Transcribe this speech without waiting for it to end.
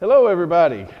Hello,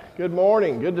 everybody. Good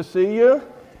morning. Good to see you.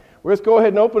 Let's go ahead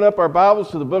and open up our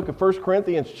Bibles to the book of 1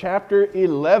 Corinthians chapter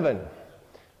 11.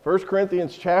 1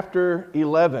 Corinthians chapter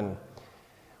 11.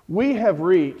 We have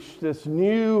reached this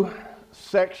new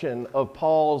section of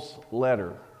Paul's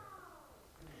letter.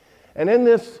 And in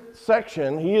this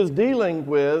section, he is dealing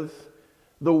with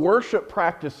the worship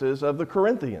practices of the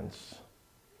Corinthians.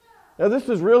 Now, this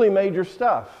is really major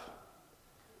stuff,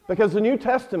 because the New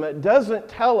Testament doesn't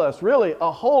tell us really a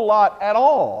whole lot at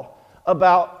all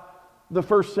about the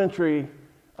first century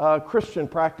Christian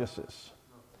practices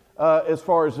as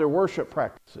far as their worship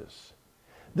practices.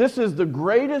 This is the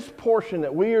greatest portion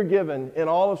that we are given in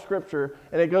all of Scripture,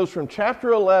 and it goes from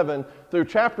chapter 11 through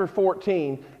chapter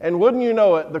 14, and wouldn't you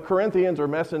know it, the Corinthians are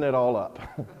messing it all up,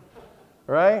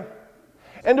 right?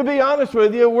 And to be honest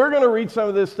with you, we're going to read some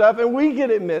of this stuff, and we get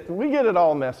it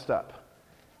all messed up.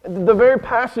 The very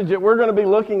passage that we're going to be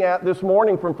looking at this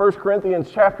morning from 1 Corinthians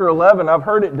chapter 11, I've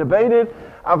heard it debated,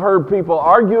 I've heard people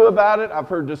argue about it, I've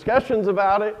heard discussions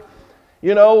about it.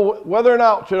 You know, whether or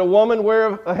not should a woman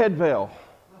wear a head veil?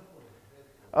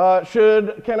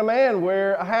 Can a man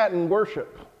wear a hat in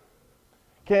worship?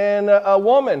 Can a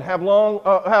woman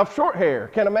have short hair?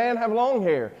 Can a man have long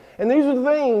hair? And these are the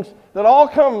things that all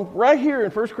come right here in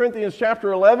 1 Corinthians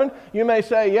chapter 11. You may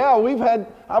say, yeah,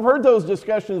 I've heard those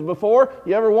discussions before.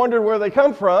 You ever wondered where they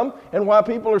come from and why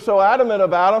people are so adamant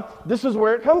about them? This is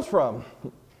where it comes from.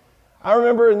 I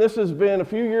remember, and this has been a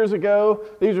few years ago,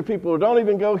 these are people who don't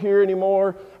even go here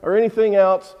anymore or anything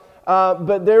else,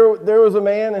 but there was a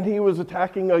man, and he was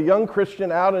attacking a young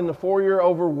Christian out in the foyer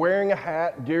over wearing a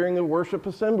hat during the worship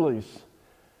assemblies.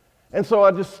 And so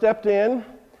I just stepped in,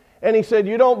 and he said,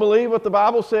 you don't believe what the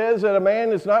Bible says, that a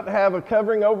man is not to have a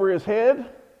covering over his head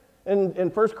in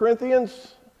 1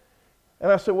 Corinthians?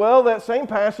 And I said, well, that same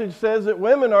passage says that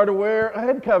women are to wear a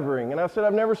head covering. And I said,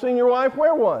 I've never seen your wife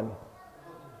wear one.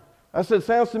 I said,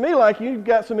 sounds to me like you've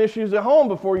got some issues at home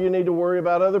before you need to worry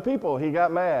about other people. He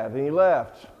got mad and he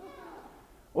left.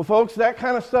 Well, folks, that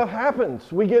kind of stuff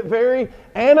happens. We get very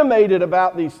animated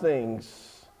about these things.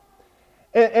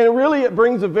 And really it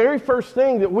brings the very first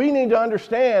thing that we need to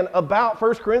understand about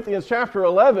 1 Corinthians chapter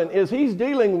 11 is he's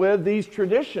dealing with these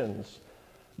traditions,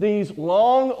 these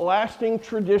long-lasting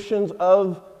traditions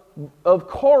of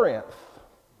Corinth,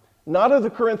 not of the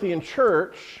Corinthian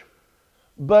church,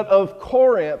 but of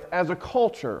Corinth as a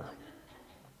culture.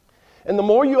 And the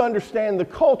more you understand the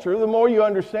culture, the more you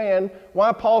understand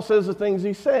why Paul says the things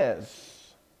he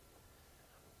says.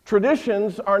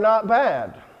 Traditions are not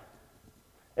bad.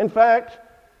 In fact,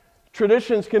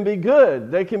 traditions can be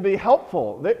good. They can be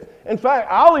helpful. In fact,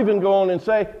 I'll even go on and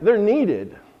say they're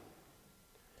needed.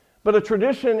 But a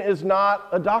tradition is not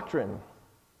a doctrine.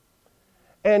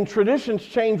 And traditions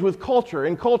change with culture,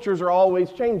 and cultures are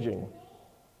always changing.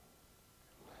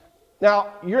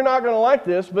 Now, you're not going to like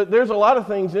this, but there's a lot of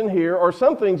things in here, or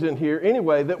some things in here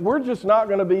anyway, that we're just not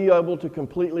going to be able to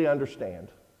completely understand.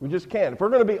 We just can't. If we're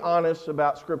going to be honest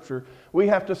about Scripture, we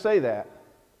have to say that.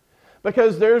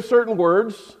 Because there's certain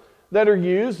words that are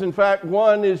used. In fact,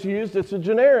 one is used, it's a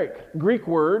generic Greek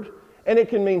word, and it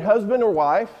can mean husband or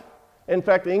wife. In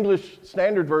fact, the English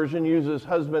Standard Version uses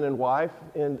husband and wife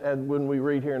and when we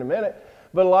read here in a minute.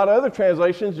 But a lot of other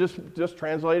translations just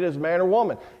translate it as man or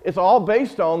woman. It's all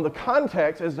based on the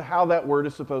context as to how that word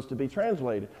is supposed to be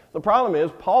translated. The problem is,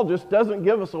 Paul just doesn't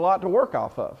give us a lot to work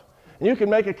off of. And you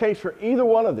can make a case for either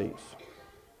one of these.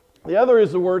 The other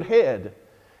is the word head.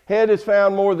 Head is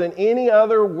found more than any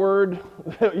other word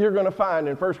that you're going to find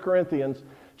in 1 Corinthians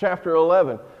chapter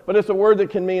 11. But it's a word that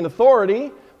can mean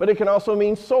authority, but it can also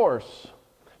mean source.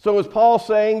 So is Paul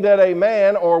saying that a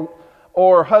man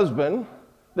or husband,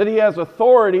 that he has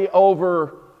authority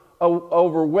over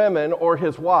women or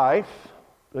his wife,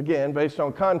 again, based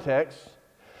on context?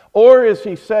 Or is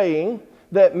he saying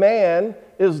that man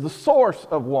is the source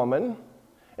of woman?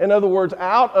 In other words,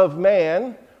 out of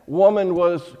man, woman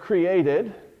was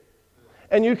created.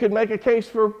 And you could make a case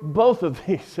for both of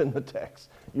these in the text.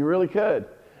 You really could.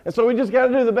 And so we just got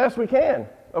to do the best we can,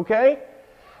 okay?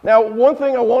 Now, one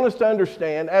thing I want us to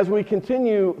understand as we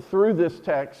continue through this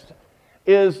text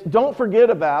is don't forget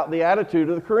about the attitude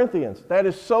of the Corinthians. That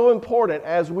is so important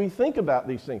as we think about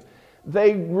these things.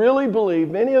 They really believe,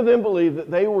 many of them believe,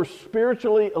 that they were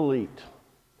spiritually elite.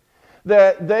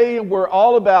 That they were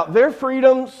all about their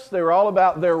freedoms, they were all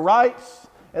about their rights,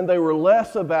 and they were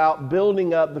less about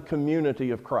building up the community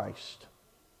of Christ.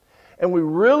 And we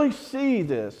really see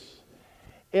this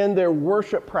in their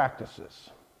worship practices.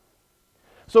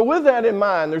 So with that in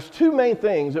mind, there's two main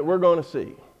things that we're going to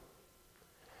see.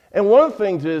 And one of the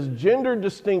things is gender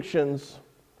distinctions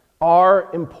are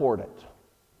important.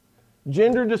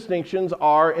 Gender distinctions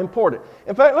are important.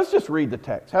 In fact, let's just read the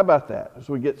text. How about that as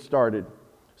we get started?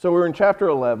 So we're in chapter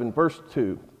 11, verse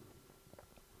 2.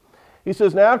 He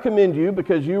says, "Now I commend you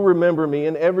because you remember me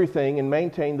in everything and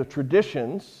maintain the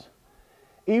traditions,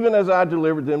 even as I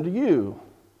delivered them to you.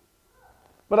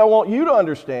 But I want you to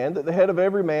understand that the head of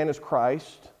every man is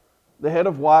Christ, the head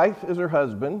of wife is her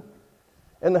husband,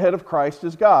 and the head of Christ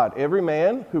is God. Every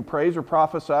man who prays or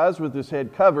prophesies with his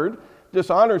head covered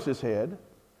dishonors his head,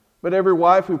 but every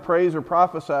wife who prays or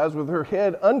prophesies with her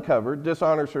head uncovered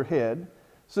dishonors her head,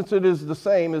 since it is the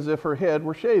same as if her head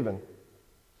were shaven.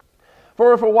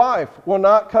 For if a wife will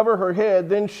not cover her head,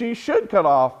 then she should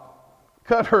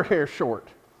cut her hair short.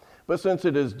 But since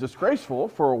it is disgraceful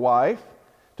for a wife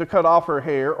to cut off her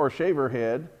hair or shave her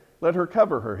head, let her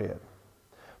cover her head.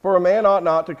 For a man ought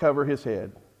not to cover his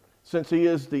head, since he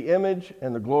is the image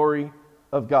and the glory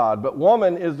of God. But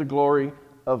woman is the glory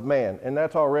of man." And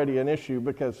that's already an issue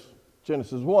because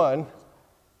Genesis 1,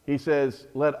 he says,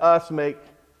 let us make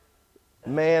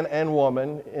man and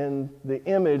woman in the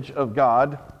image of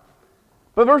God.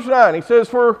 But verse 9, he says,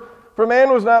 For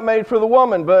man was not made for the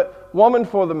woman, but woman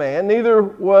for the man. Neither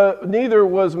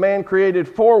was man created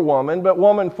for woman, but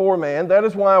woman for man. That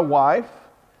is why a wife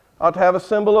ought to have a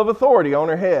symbol of authority on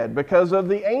her head, because of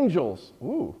the angels.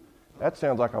 Ooh, that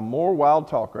sounds like a more wild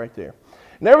talk right there.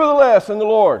 Nevertheless, in the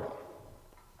Lord,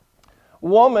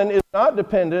 woman is not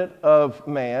dependent of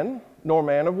man, nor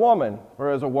man of woman.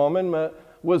 Whereas a woman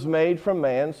was made from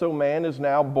man, so man is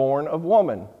now born of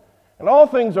woman. And all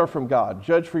things are from God.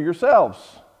 Judge for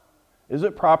yourselves. Is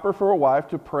it proper for a wife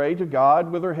to pray to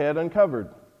God with her head uncovered?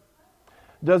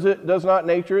 Does not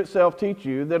nature itself teach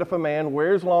you that if a man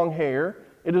wears long hair,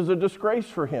 it is a disgrace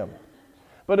for him?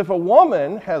 But if a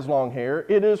woman has long hair,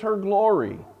 it is her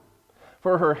glory,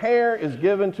 for her hair is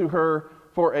given to her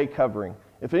for a covering.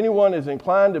 If anyone is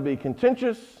inclined to be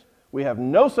contentious, we have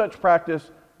no such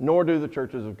practice, nor do the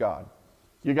churches of God.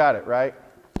 You got it, right?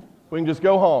 We can just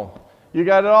go home. You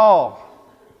got it all.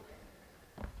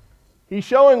 He's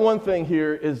showing one thing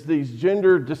here is these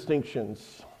gender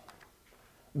distinctions,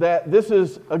 that this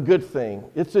is a good thing.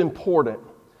 It's important.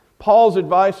 Paul's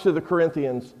advice to the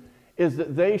Corinthians is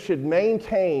that they should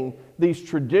maintain these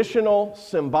traditional,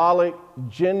 symbolic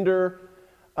gender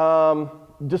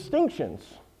distinctions.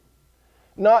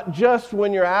 Not just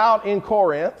when you're out in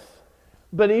Corinth,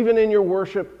 but even in your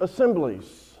worship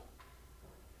assemblies.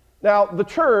 Now, the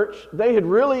church, they had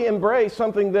really embraced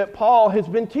something that Paul has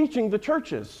been teaching the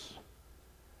churches.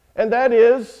 And that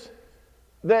is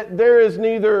that there is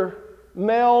neither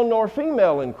male nor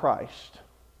female in Christ.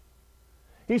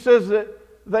 He says that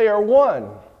they are one.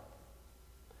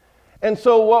 And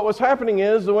so what was happening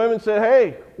is the women said,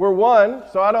 hey, we're one,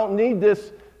 so I don't need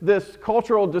this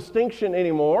cultural distinction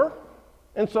anymore.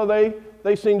 And so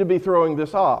they seem to be throwing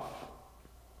this off.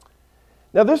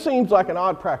 Now, this seems like an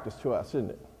odd practice to us,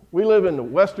 isn't it? We live in the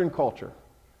Western culture.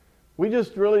 We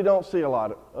just really don't see a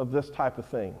lot of this type of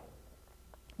thing.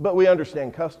 But we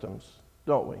understand customs,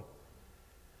 don't we?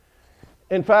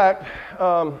 In fact,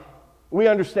 we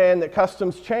understand that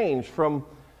customs change from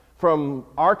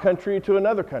our country to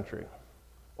another country,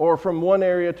 or from one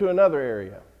area to another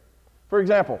area. For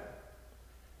example,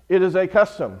 it is a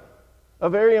custom, a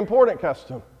very important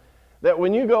custom, that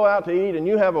when you go out to eat and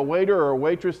you have a waiter or a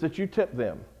waitress, that you tip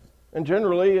them. And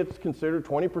generally, it's considered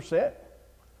 20%.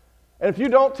 And if you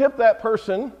don't tip that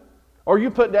person, or you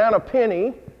put down a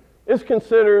penny, it's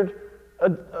considered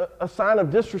a sign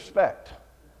of disrespect,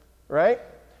 right?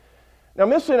 Now,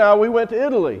 Missy and I, we went to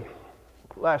Italy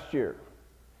last year.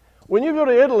 When you go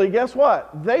to Italy, guess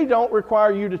what? They don't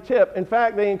require you to tip. In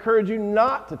fact, they encourage you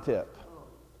not to tip.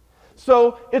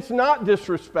 So it's not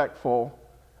disrespectful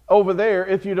over there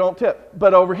if you don't tip.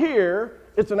 But over here,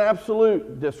 it's an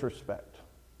absolute disrespect.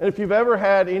 And if you've ever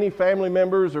had any family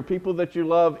members or people that you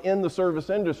love in the service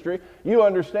industry, you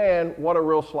understand what a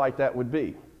real slight that would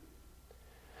be.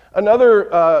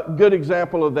 Another good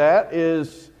example of that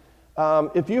is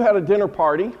if you had a dinner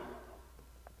party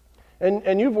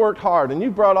and you've worked hard and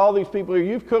you've brought all these people here,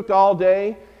 you've cooked all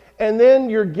day, and then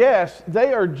your guests,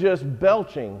 they are just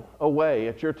belching away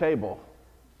at your table.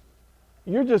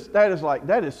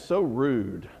 That is so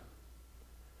rude.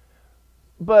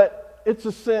 But it's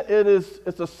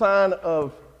a sign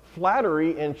of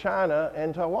flattery in China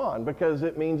and Taiwan because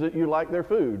it means that you like their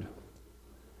food.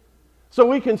 So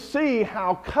we can see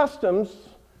how customs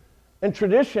and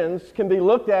traditions can be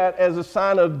looked at as a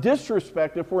sign of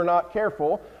disrespect if we're not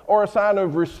careful, or a sign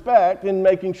of respect in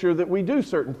making sure that we do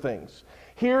certain things.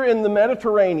 Here in the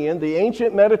Mediterranean, the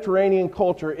ancient Mediterranean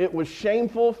culture, it was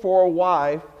shameful for a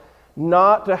wife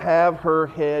not to have her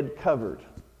head covered.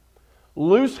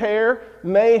 Loose hair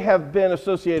may have been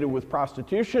associated with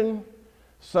prostitution.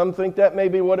 Some think that may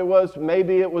be what it was.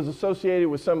 Maybe it was associated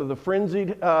with some of the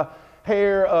frenzied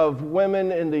hair of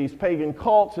women in these pagan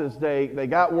cults as they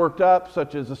got worked up,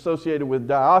 such as associated with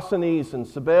Diogenes and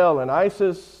Cybele and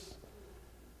Isis.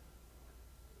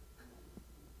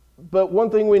 But one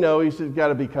thing we know, he says, got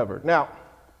to be covered. Now,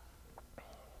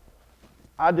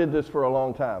 I did this for a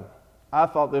long time. I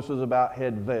thought this was about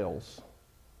head veils.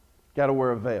 Got to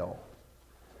wear a veil.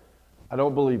 I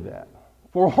don't believe that.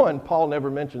 For one, Paul never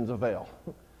mentions a veil.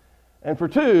 And for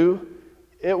two,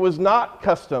 it was not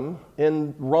custom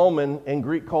in Roman and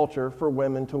Greek culture for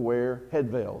women to wear head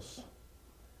veils.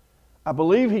 I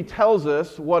believe he tells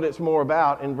us what it's more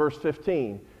about in verse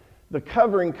 15. The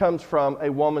covering comes from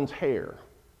a woman's hair.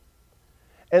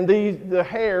 And the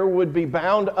hair would be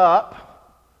bound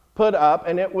up, put up,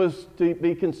 and it was to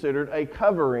be considered a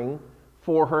covering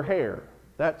for her hair.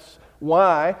 That's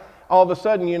why all of a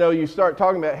sudden, you start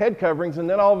talking about head coverings, and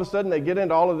then all of a sudden they get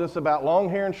into all of this about long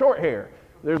hair and short hair.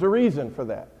 There's a reason for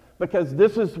that, because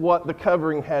this is what the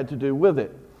covering had to do with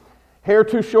it. Hair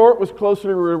too short was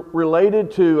closely related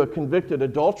to a convicted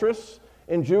adulteress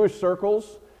in Jewish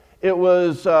circles. It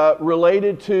was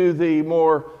related to the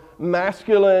more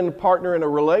masculine partner in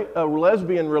a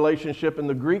lesbian relationship in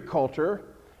the Greek culture.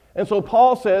 And so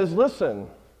Paul says, listen,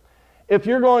 if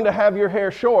you're going to have your hair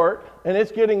short and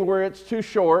it's getting where it's too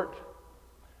short,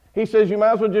 he says you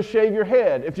might as well just shave your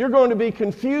head. If you're going to be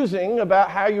confusing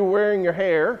about how you're wearing your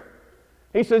hair,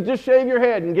 he says just shave your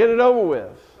head and get it over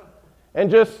with. And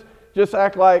just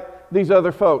act like these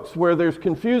other folks where there's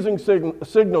confusing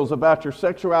signals about your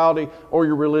sexuality or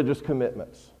your religious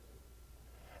commitments.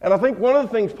 And I think one of the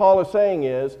things Paul is saying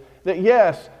is that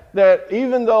yes, that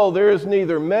even though there is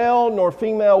neither male nor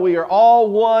female, we are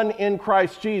all one in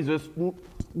Christ Jesus,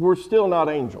 we're still not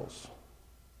angels.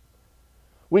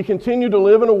 We continue to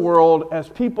live in a world as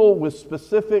people with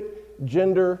specific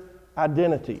gender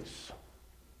identities.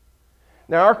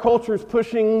 Now, our culture is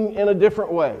pushing in a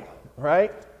different way,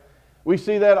 right? We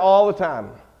see that all the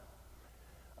time.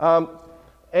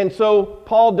 And so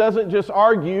Paul doesn't just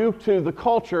argue to the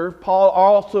culture, Paul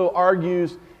also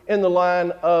argues in the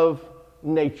line of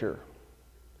nature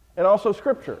and also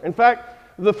Scripture. In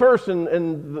fact, the first and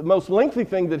the most lengthy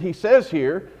thing that he says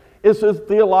here is a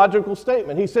theological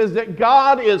statement. He says that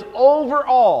God is over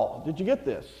all. Did you get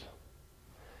this?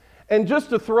 And just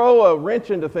to throw a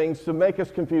wrench into things to make us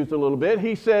confused a little bit,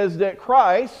 he says that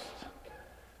Christ,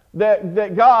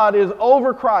 that God is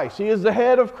over Christ. He is the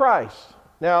head of Christ.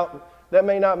 Now, that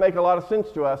may not make a lot of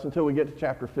sense to us until we get to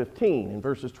chapter 15 in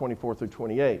verses 24 through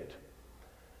 28.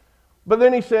 But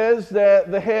then he says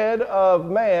that the head of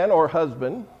man or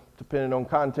husband, depending on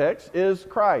context, is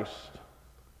Christ.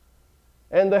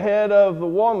 And the head of the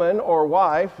woman or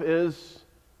wife is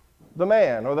the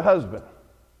man or the husband.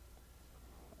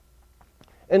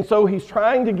 And so he's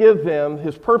trying to give them,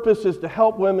 his purpose is to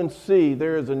help women see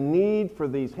there is a need for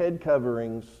these head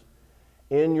coverings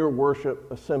in your worship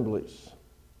assemblies.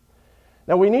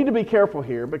 Now we need to be careful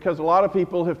here because a lot of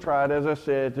people have tried, as I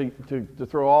said, to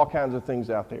throw all kinds of things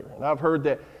out there. And I've heard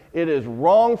that it is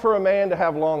wrong for a man to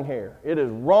have long hair. It is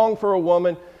wrong for a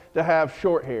woman to have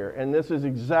short hair. And this is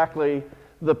exactly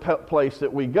the place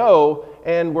that we go,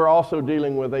 and we're also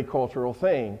dealing with a cultural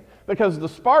thing. Because the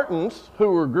Spartans, who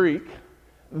were Greek,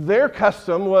 their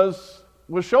custom was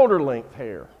shoulder-length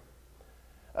hair.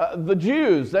 The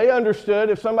Jews, they understood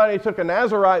if somebody took a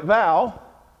Nazirite vow,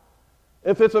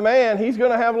 if it's a man, he's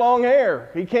going to have long hair.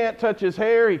 He can't touch his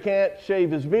hair, he can't shave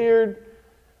his beard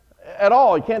at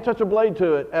all. He can't touch a blade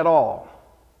to it at all.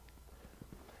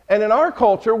 And in our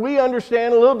culture, we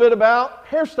understand a little bit about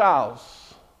hairstyles,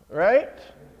 right?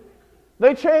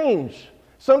 They change.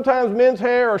 Sometimes men's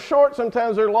hair are short,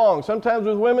 sometimes they're long. Sometimes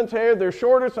with women's hair, they're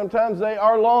shorter, sometimes they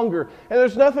are longer. And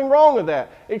there's nothing wrong with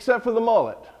that, except for the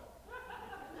mullet.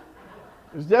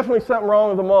 There's definitely something wrong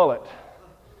with the mullet.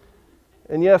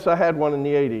 And yes, I had one in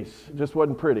the 80s. It just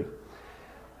wasn't pretty.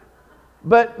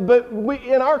 But we,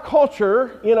 in our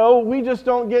culture, we just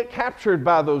don't get captured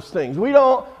by those things. We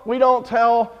don't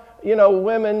tell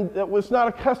women that it's not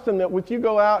a custom that if you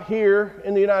go out here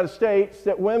in the United States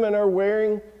that women are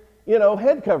wearing,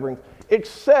 head coverings,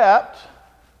 except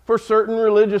for certain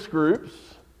religious groups,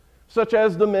 such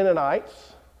as the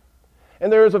Mennonites.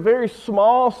 And there is a very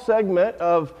small segment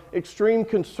of extreme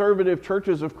conservative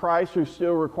churches of Christ who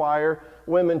still require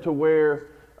women to wear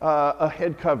a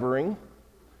head covering.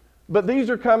 But these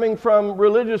are coming from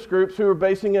religious groups who are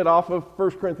basing it off of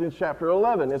 1 Corinthians chapter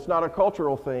 11. It's not a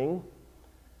cultural thing.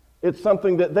 It's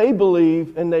something that they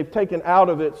believe and they've taken out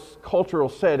of its cultural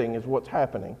setting is what's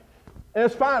happening. And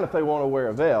it's fine if they want to wear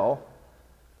a veil,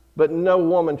 But no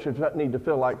woman should not need to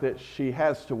feel like that she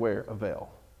has to wear a veil.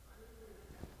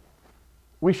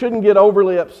 We shouldn't get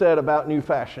overly upset about new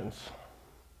fashions,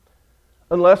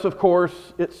 unless, of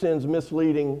course, it sends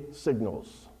misleading signals.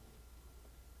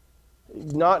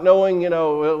 Not knowing,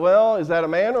 well, is that a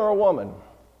man or a woman?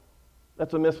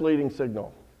 That's a misleading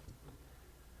signal.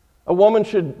 A woman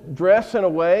should dress in a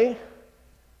way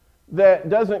that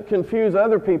doesn't confuse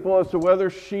other people as to whether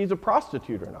she's a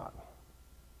prostitute or not.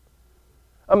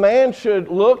 A man should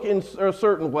look in a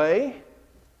certain way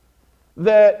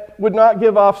that would not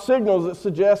give off signals that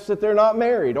suggest that they're not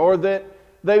married or that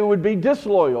they would be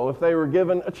disloyal if they were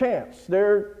given a chance.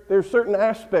 There's certain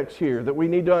aspects here that we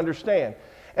need to understand.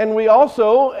 And we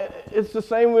also, it's the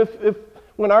same with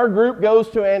when our group goes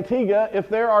to Antigua, if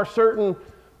there are certain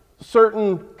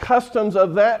customs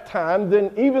of that time,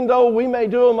 then even though we may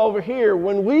do them over here,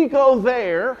 when we go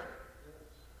there,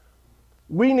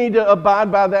 we need to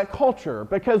abide by that culture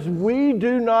because we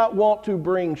do not want to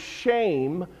bring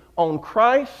shame on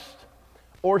Christ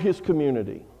or His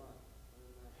community.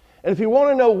 And if you want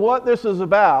to know what this is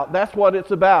about, that's what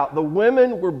it's about. The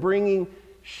women were bringing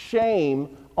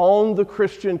shame on the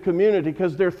Christian community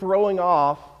because they're throwing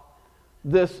off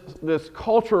this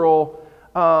cultural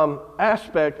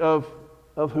aspect of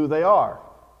who they are,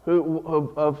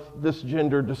 of this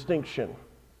gender distinction.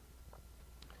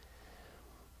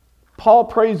 Paul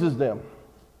praises them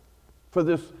for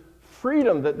this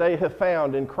freedom that they have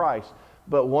found in Christ,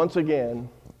 but once again,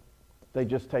 they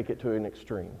just take it to an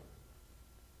extreme.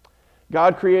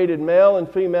 God created male and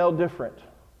female different.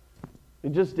 He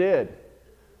just did.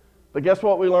 But guess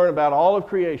what we learn about all of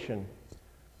creation?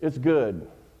 It's good.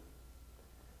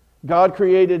 God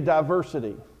created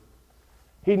diversity.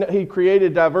 He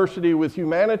created diversity with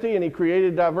humanity, and He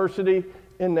created diversity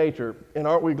in nature. And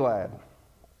aren't we glad?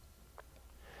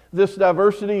 This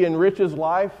diversity enriches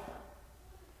life.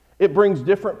 It brings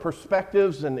different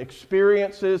perspectives and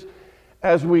experiences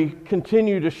as we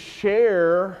continue to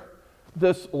share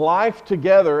this life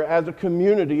together as a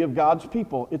community of God's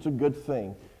people. It's a good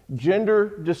thing.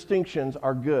 Gender distinctions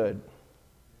are good.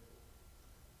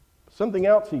 Something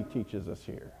else he teaches us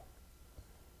here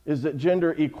is that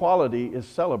gender equality is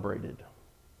celebrated.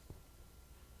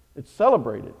 It's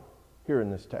celebrated here in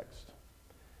this text.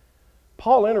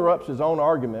 Paul interrupts his own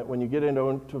argument when you get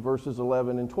into verses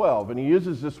 11 and 12, and he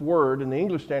uses this word in the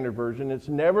English Standard Version, it's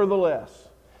nevertheless.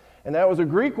 And that was a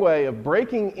Greek way of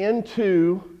breaking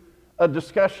into a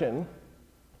discussion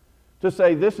to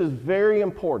say this is very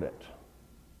important.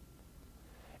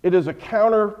 It is a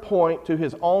counterpoint to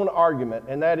his own argument,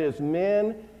 and that is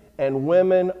men and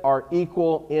women are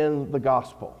equal in the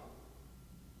gospel.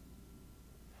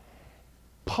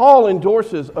 Paul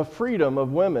endorses a freedom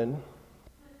of women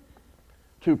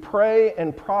to pray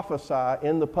and prophesy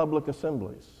in the public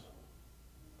assemblies.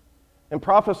 And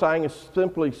prophesying is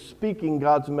simply speaking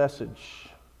God's message.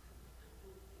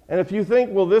 And if you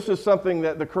think, well, this is something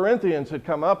that the Corinthians had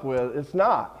come up with, it's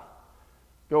not.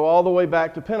 Go all the way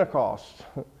back to Pentecost.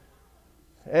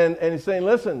 And he's saying,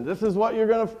 listen, this is what's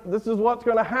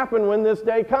going to happen when this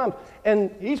day comes.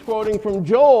 And he's quoting from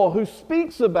Joel, who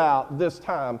speaks about this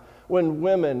time when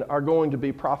women are going to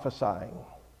be prophesying.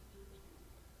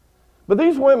 But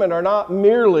these women are not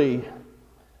merely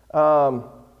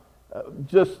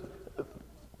just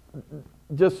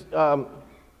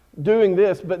doing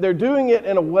this, but they're doing it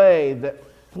in a way that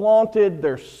flaunted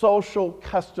their social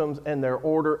customs and their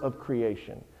order of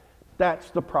creation.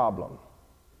 That's the problem.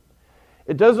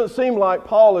 It doesn't seem like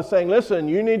Paul is saying, listen,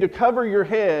 you need to cover your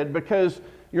head because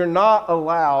you're not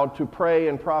allowed to pray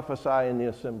and prophesy in the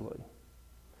assembly.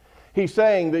 He's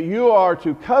saying that you are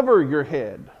to cover your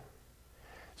head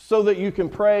so that you can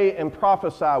pray and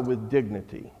prophesy with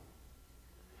dignity,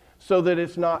 so that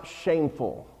it's not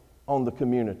shameful on the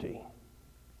community.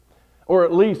 Or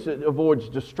at least it avoids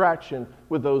distraction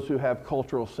with those who have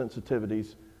cultural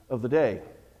sensitivities of the day.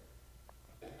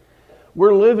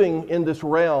 We're living in this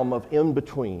realm of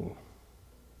in-between.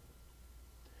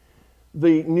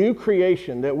 The new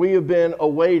creation that we have been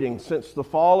awaiting since the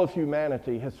fall of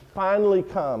humanity has finally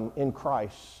come in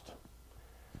Christ.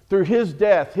 Through His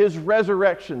death, His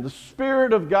resurrection, the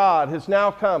Spirit of God has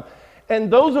now come.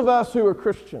 And those of us who are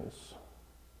Christians,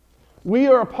 we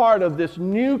are a part of this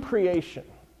new creation.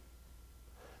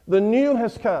 The new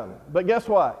has come, but guess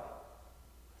what?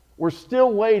 We're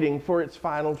still waiting for its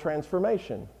final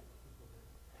transformation.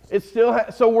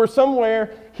 So we're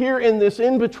somewhere here in this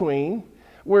in-between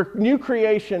where new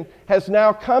creation has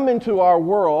now come into our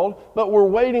world, but we're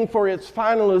waiting for its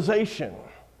finalization.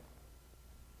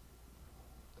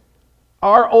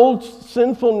 Our old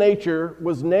sinful nature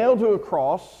was nailed to a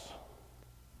cross,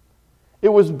 It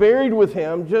was buried with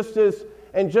him, just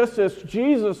as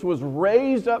Jesus was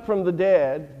raised up from the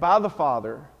dead by the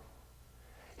Father.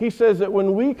 He says that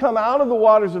when we come out of the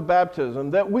waters of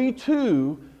baptism, that we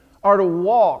too are to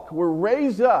walk. We're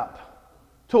raised up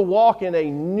to walk in a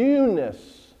newness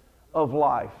of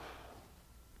life.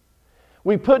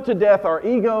 We put to death our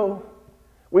ego.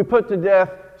 We put to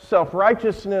death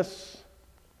self-righteousness.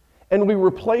 And we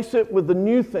replace it with the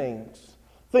new things.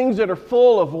 Things that are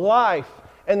full of life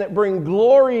and that bring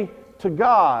glory to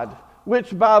God,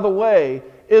 which, by the way,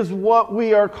 is what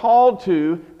we are called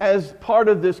to as part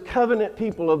of this covenant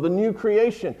people of the new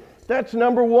creation. That's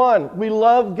number one. We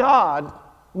love God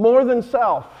more than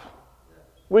self.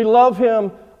 We love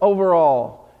Him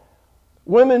overall.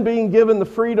 Women being given the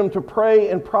freedom to pray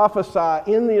and prophesy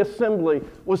in the assembly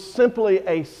was simply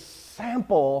a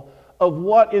sample of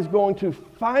what is going to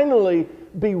finally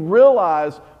be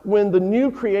realized when the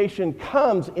new creation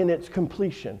comes in its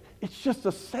completion. It's just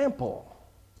a sample.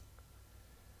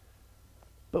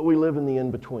 But we live in the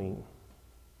in-between.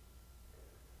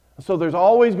 So there's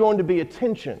always going to be a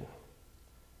tension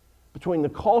between the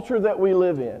culture that we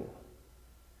live in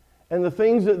and the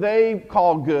things that they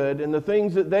call good and the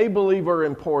things that they believe are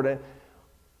important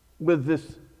with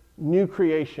this new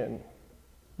creation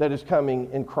that is coming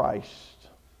in Christ.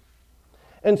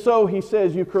 And so he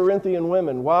says, you Corinthian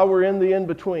women, while we're in the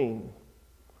in-between,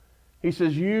 he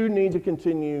says, you need to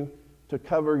continue to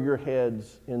cover your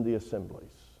heads in the assemblies.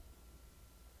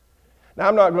 Now,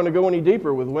 I'm not going to go any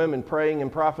deeper with women praying and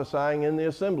prophesying in the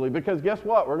assembly, because guess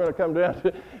what? We're going to come down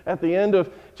to, at the end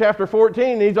of chapter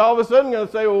 14, he's all of a sudden going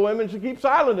to say, well, women should keep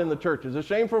silent in the churches. It's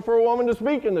shameful for a woman to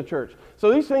speak in the church. So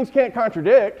these things can't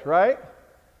contradict, right?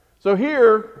 So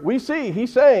here we see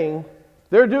he's saying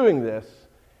they're doing this,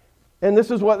 and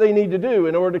this is what they need to do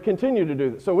in order to continue to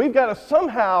do this. So we've got to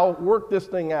somehow work this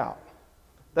thing out.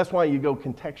 That's why you go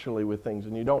contextually with things,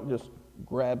 and you don't just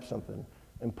grab something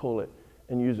and pull it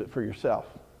and use it for yourself.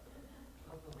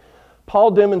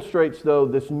 Paul demonstrates, though,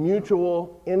 this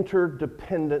mutual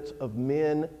interdependence of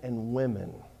men and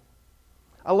women.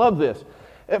 I love this.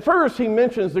 At first, he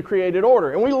mentions the created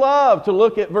order, and we love to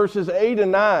look at verses 8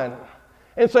 and 9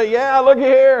 and say, yeah, look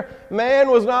here, man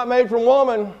was not made from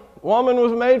woman, woman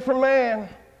was made from man.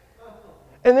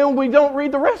 And then we don't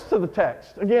read the rest of the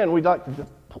text. Again, we'd like to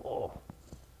just pull.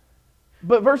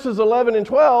 But verses 11 and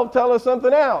 12 tell us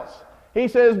something else. He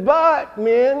says, but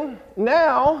men,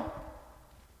 now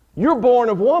you're born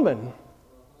of woman.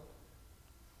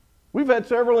 We've had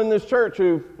several in this church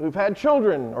who've had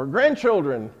children or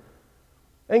grandchildren.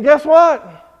 And guess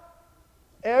what?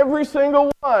 Every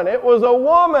single one, it was a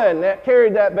woman that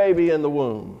carried that baby in the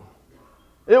womb.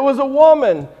 It was a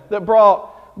woman that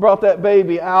brought that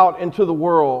baby out into the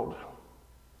world.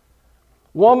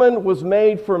 Woman was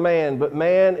made for man, but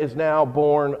man is now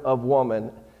born of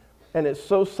woman. And it's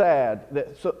so sad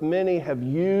that so many have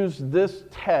used this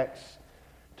text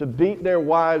to beat their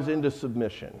wives into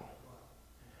submission.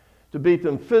 To beat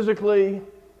them physically,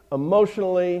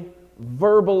 emotionally,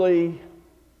 verbally,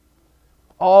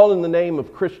 all in the name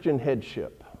of Christian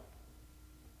headship.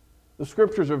 The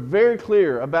scriptures are very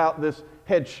clear about this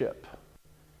headship.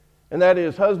 And that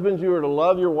is, husbands, you are to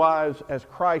love your wives as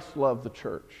Christ loved the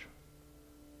church.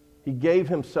 He gave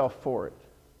himself for it.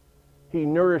 He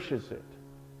nourishes it.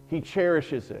 He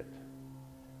cherishes it.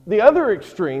 The other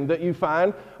extreme that you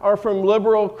find are from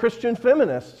liberal Christian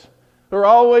feminists who are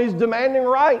always demanding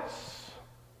rights.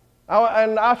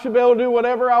 And I should be able to do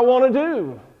whatever I want to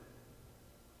do.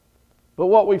 But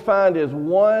what we find is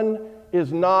one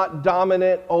is not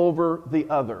dominant over the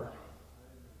other.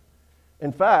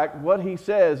 In fact, what he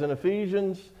says in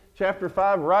Ephesians chapter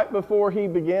 5, right before he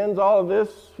begins all of this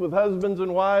with husbands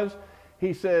and wives,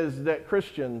 he says that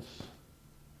Christians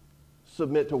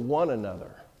submit to one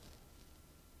another.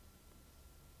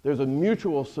 There's a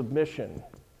mutual submission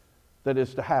that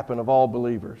is to happen of all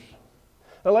believers.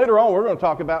 Now later on, we're going to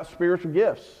talk about spiritual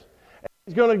gifts. And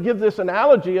he's going to give this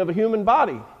analogy of a human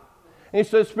body. And he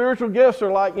says spiritual gifts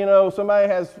are like, somebody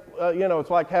has, it's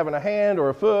like having a hand or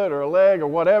a foot or a leg or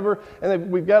whatever. And then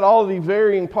we've got all of these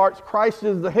varying parts. Christ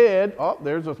is the head. Oh,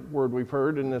 there's a word we've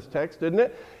heard in this text, isn't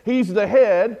it? He's the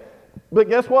head. But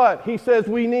guess what? He says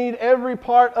we need every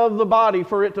part of the body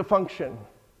for it to function.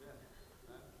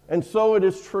 And so it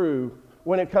is true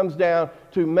when it comes down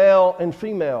to male and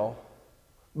female.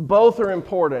 Both are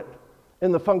important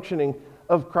in the functioning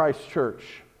of Christ's church.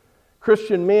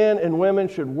 Christian men and women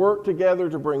should work together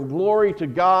to bring glory to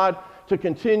God, to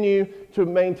continue to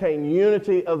maintain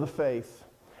unity of the faith.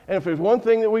 And if there's one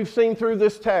thing that we've seen through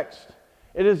this text,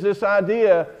 it is this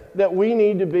idea that we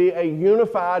need to be a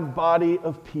unified body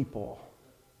of people.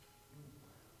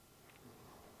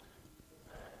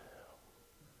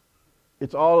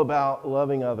 It's all about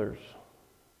loving others.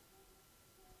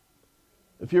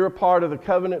 If you're a part of the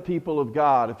covenant people of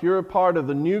God, if you're a part of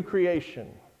the new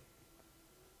creation,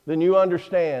 then you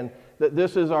understand that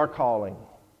this is our calling.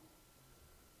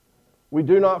 We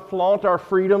do not flaunt our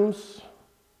freedoms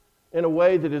in a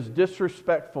way that is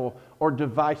disrespectful or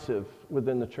divisive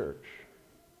within the church.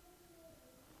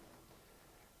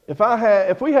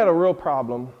 If we had a real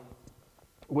problem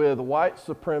with white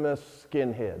supremacist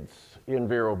skinheads in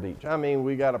Vero Beach, I mean,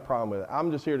 we got a problem with it.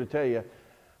 I'm just here to tell you,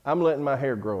 I'm letting my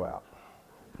hair grow out.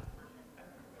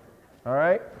 All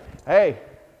right? Hey,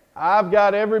 I've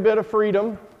got every bit of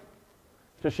freedom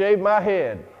to shave my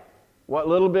head, what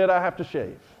little bit I have to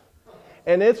shave.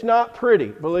 And it's not pretty,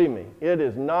 believe me. It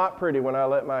is not pretty when I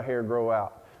let my hair grow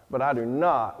out. But I do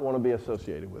not want to be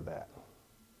associated with that.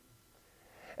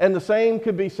 And the same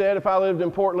could be said if I lived in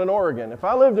Portland, Oregon. If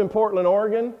I lived in Portland,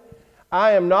 Oregon,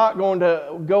 I am not going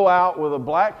to go out with a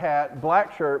black hat,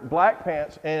 black shirt, black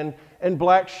pants, and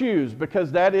black shoes,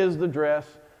 because that is the dress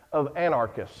of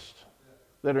anarchists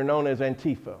that are known as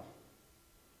Antifa.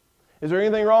 Is there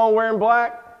anything wrong wearing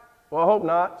black? Well, I hope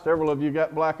not. Several of you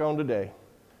got black on today.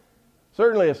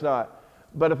 Certainly it's not.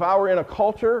 But if I were in a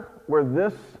culture where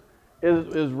this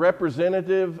is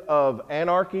representative of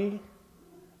anarchy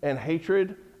and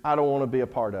hatred, I don't want to be a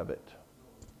part of it.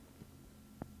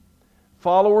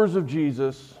 Followers of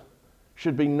Jesus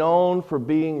should be known for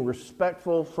being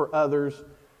respectful for others,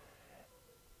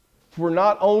 for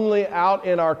not only out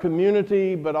in our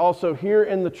community, but also here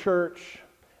in the church.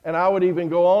 And I would even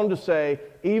go on to say,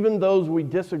 even those we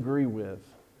disagree with.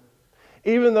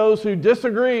 Even those who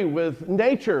disagree with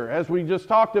nature, as we just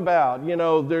talked about. You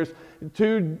know, there's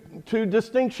two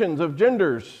distinctions of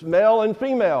genders, male and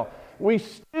female. We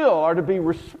still are to be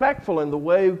respectful in the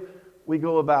way we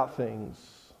go about things.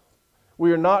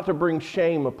 We are not to bring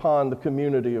shame upon the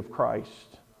community of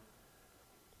Christ.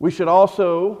 We should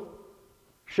also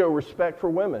show respect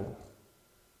for women.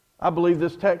 I believe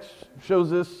this text shows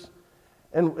this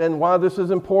and why this is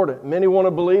important. Many want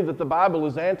to believe that the Bible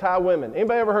is anti-women.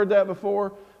 Anybody ever heard that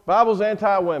before? Bible's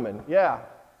anti-women. Yeah.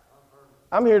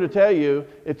 I'm here to tell you,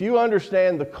 if you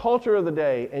understand the culture of the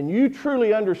day and you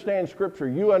truly understand Scripture,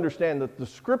 you understand that the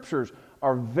Scriptures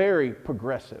are very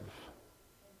progressive.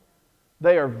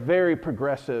 They are very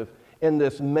progressive in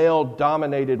this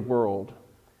male-dominated world.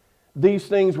 These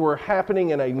things were happening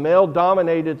in a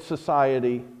male-dominated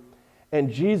society, and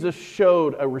Jesus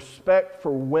showed a respect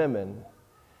for women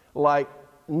like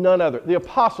none other. The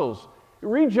apostles,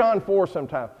 read John 4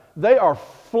 sometime, they are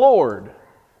floored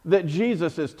that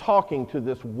Jesus is talking to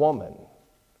this woman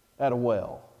at a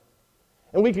well.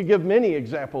 And we could give many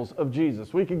examples of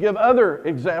Jesus. We could give other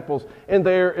examples in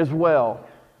there as well.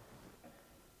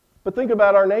 But think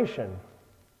about our nation.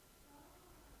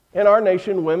 In our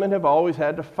nation, women have always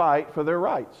had to fight for their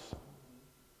rights.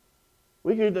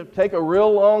 We could take a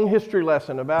real long history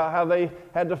lesson about how they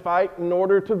had to fight in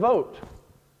order to vote,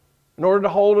 in order to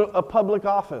hold a public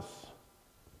office,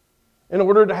 in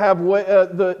order to have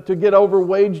to get over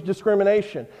wage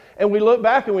discrimination. And we look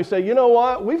back and we say, you know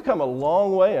what? We've come a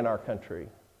long way in our country,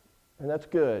 and that's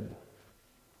good.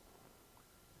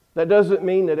 That doesn't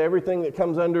mean that everything that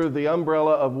comes under the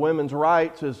umbrella of women's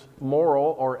rights is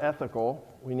moral or ethical.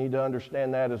 We need to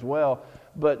understand that as well.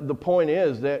 But the point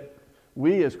is that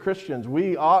we as Christians,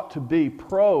 we ought to be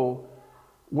pro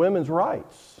women's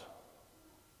rights.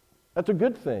 That's a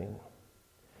good thing.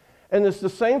 And it's the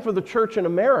same for the church in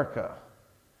America.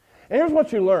 And here's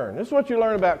what you learn. This is what you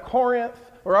learn about Corinth.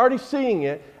 We're already seeing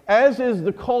it, as is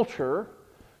the culture.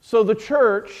 So the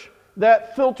church,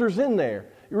 that filters in there.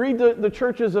 You read the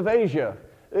churches of Asia.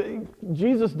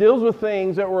 Jesus deals with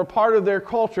things that were a part of their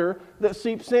culture that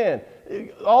seeps in.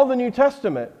 All the New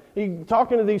Testament, he's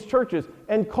talking to these churches,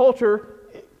 and culture,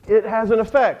 it has an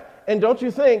effect. And don't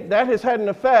you think that has had an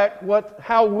effect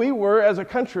how we were as a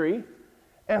country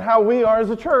and how we are as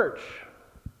a church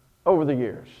over the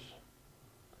years?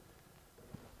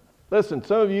 Listen,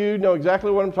 some of you know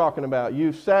exactly what I'm talking about.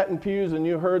 You've sat in pews and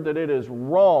you heard that it is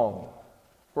wrong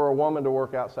for a woman to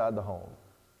work outside the home.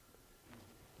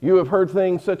 You have heard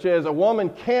things such as a woman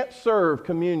can't serve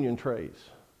communion trays,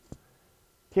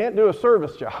 can't do a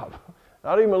service job,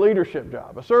 not even a leadership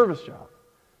job, a service job.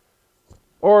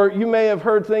 Or you may have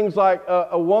heard things like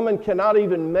a woman cannot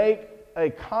even make a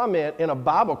comment in a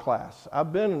Bible class.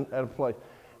 I've been at a place,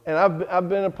 and I've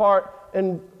been a part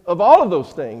of all of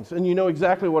those things, and you know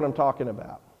exactly what I'm talking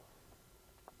about.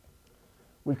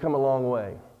 We've come a long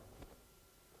way.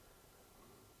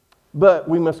 But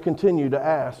we must continue to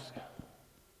ask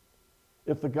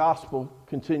if the gospel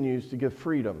continues to give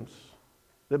freedoms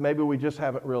that maybe we just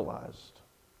haven't realized.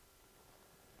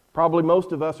 Probably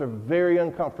most of us are very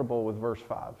uncomfortable with verse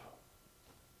 5.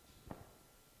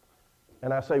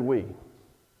 And I say we.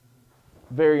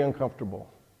 Very uncomfortable.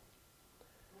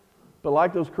 But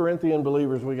like those Corinthian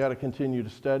believers, we got to continue to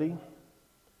study.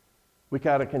 We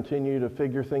got to continue to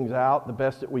figure things out the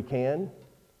best that we can.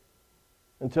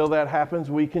 Until that happens,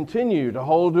 we continue to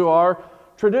hold to our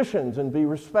traditions and be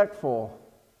respectful.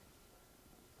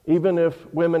 Even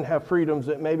if women have freedoms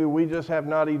that maybe we just have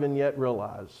not even yet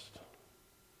realized.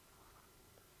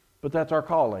 But that's our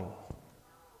calling.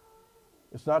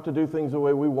 It's not to do things the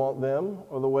way we want them,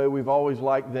 or the way we've always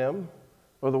liked them,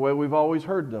 or the way we've always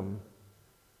heard them,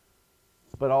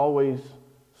 but always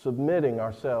submitting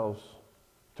ourselves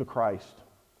to Christ.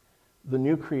 The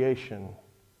new creation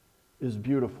is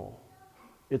beautiful.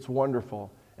 It's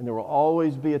wonderful. And there will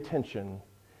always be a tension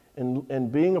in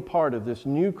being a part of this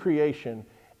new creation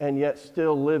and yet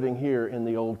still living here in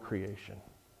the old creation.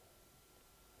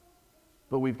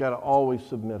 But we've got to always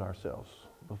submit ourselves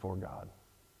before God.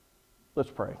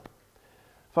 Let's pray.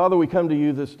 Father, we come to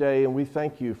you this day and we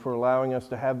thank you for allowing us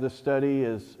to have this study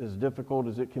as difficult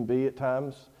as it can be at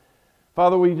times.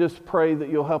 Father, we just pray that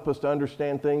you'll help us to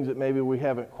understand things that maybe we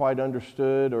haven't quite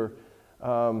understood,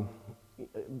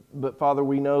 but Father,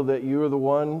 we know that you are the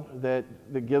one that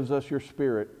gives us your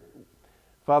Spirit.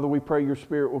 Father, we pray your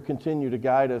Spirit will continue to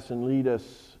guide us and lead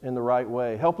us in the right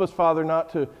way. Help us, Father, not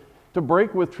to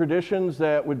break with traditions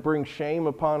that would bring shame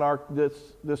upon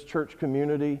this church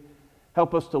community.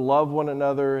 Help us to love one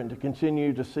another and to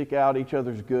continue to seek out each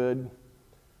other's good.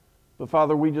 But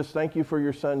Father, we just thank you for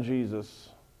your Son, Jesus.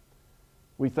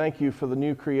 We thank you for the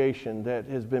new creation that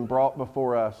has been brought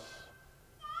before us.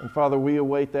 And Father, we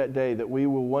await that day that we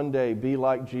will one day be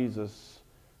like Jesus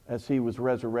as he was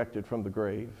resurrected from the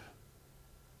grave.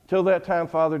 Till that time,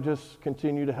 Father, just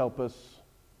continue to help us.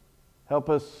 Help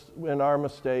us in our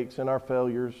mistakes and our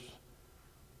failures.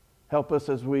 Help us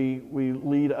as we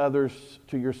lead others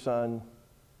to your Son.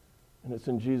 And it's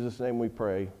in Jesus' name we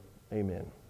pray. Amen.